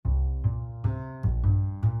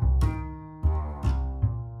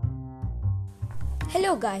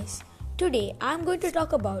Hello guys, today I am going to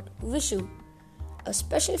talk about Vishu, a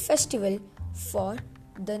special festival for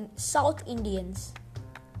the South Indians.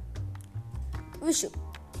 Vishu,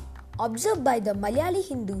 observed by the Malayali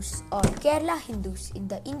Hindus or Kerala Hindus in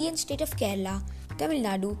the Indian state of Kerala, Tamil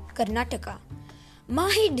Nadu, Karnataka,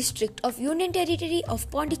 Mahi district of Union Territory of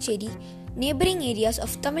Pondicherry, neighbouring areas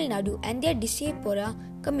of Tamil Nadu and their Diaspora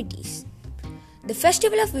committees. The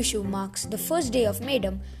festival of Vishu marks the first day of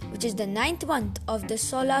Madam, which is the 9th month of the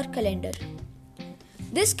solar calendar.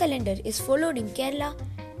 This calendar is followed in Kerala,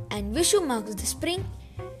 and Vishu marks the spring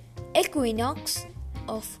equinox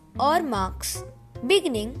or marks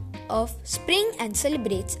beginning of spring and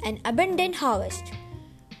celebrates an abundant harvest.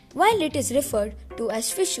 While it is referred to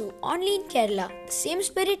as Vishu only in Kerala, the same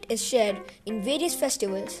spirit is shared in various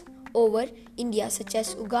festivals over India such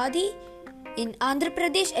as Ugadi in Andhra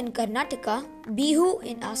Pradesh and Karnataka, Bihu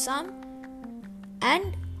in Assam,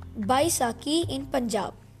 and Baisakhi in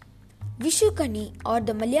Punjab. Vishu Kani or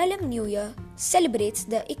the Malayalam New Year celebrates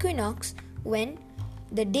the equinox when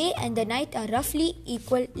the day and the night are roughly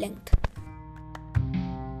equal length.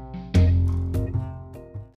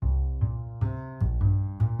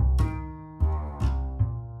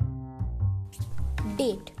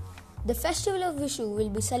 Date: the festival of Vishu will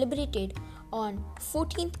be celebrated on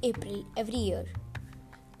 14th April every year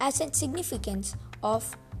as a significance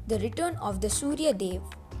of the return of the Surya Dev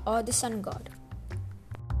or the sun god.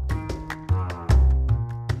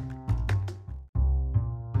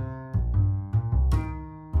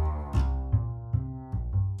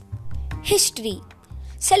 History: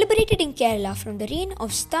 celebrated in Kerala from the reign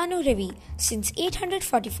of Stanu Ravi since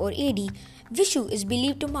 844 AD, Vishu is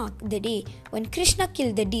believed to mark the day when Krishna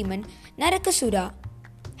killed the demon Narakasura.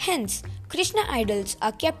 Hence, Krishna idols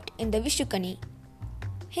are kept in the Vishukani.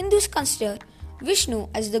 Hindus consider Vishnu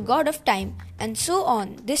as the god of time, and so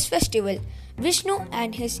on this festival, Vishnu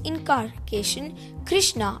and his incarnation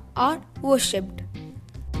Krishna are worshipped.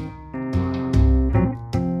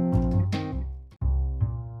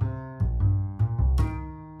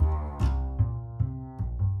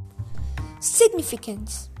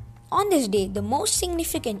 Significance: on this day, the most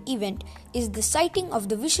significant event is the sighting of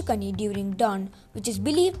the Vishukani during dawn, which is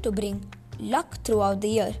believed to bring luck throughout the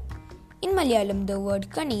year. In Malayalam, the word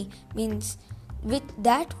Kani means with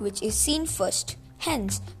that which is seen first.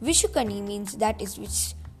 Hence, Vishukani means that is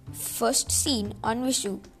which first seen on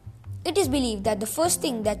Vishu. It is believed that the first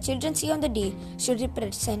thing that children see on the day should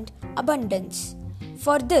represent abundance.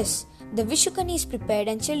 For this, the Vishukani is prepared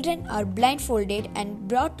and children are blindfolded and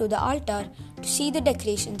brought to the altar to see the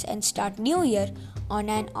decorations and start New Year on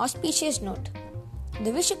an auspicious note.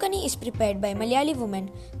 The Vishukani is prepared by Malayali women,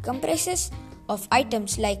 comprises of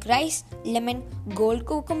items like rice, lemon, gold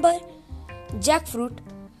cucumber, jackfruit,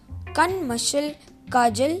 kan mashal,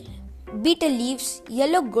 kajal, betel leaves,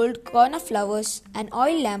 yellow gold corn flowers, an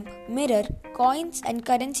oil lamp, mirror, coins and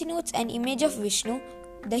currency notes and image of Vishnu,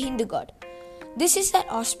 the Hindu god. This is an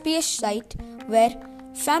auspicious sight where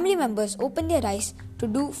family members open their eyes to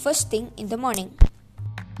do first thing in the morning.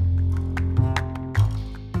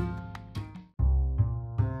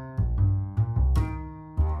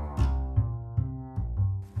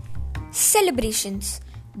 Celebrations: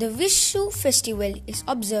 the Vishu festival is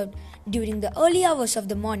observed during the early hours of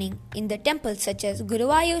the morning in the temples such as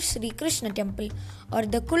Guruvayur Sri Krishna Temple or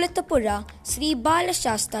the Kulathapura Sri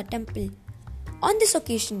Balashasta Temple. On this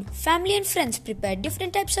occasion, family and friends prepare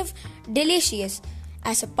different types of delicious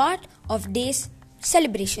as a part of day's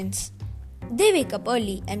celebrations. They wake up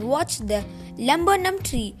early and watch the Lambonam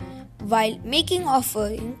tree while making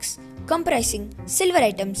offerings comprising silver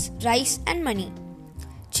items, rice and money.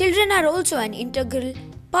 Children are also an integral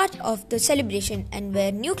part of the celebration and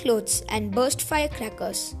wear new clothes and burst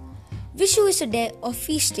firecrackers. Vishu is a day of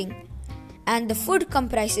feasting, and the food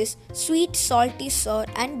comprises sweet, salty, sour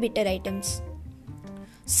and bitter items.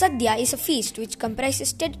 Sadhya is a feast which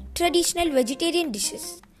comprises traditional vegetarian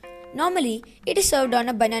dishes. Normally, it is served on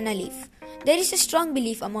a banana leaf. There is a strong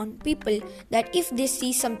belief among people that if they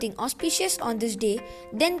see something auspicious on this day,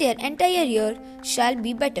 then their entire year shall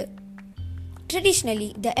be better.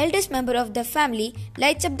 Traditionally, the eldest member of the family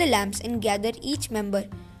lights up the lamps and gather each member,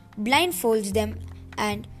 blindfolds them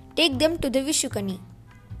and take them to the Vishukani.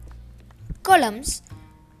 Columns,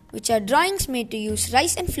 which are drawings made to use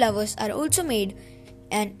rice and flowers, are also made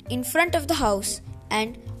and in front of the house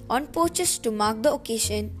and on porches to mark the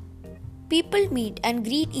occasion. People meet and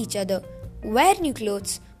greet each other, wear new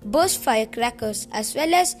clothes, burst firecrackers as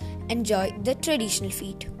well as enjoy the traditional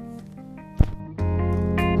feast.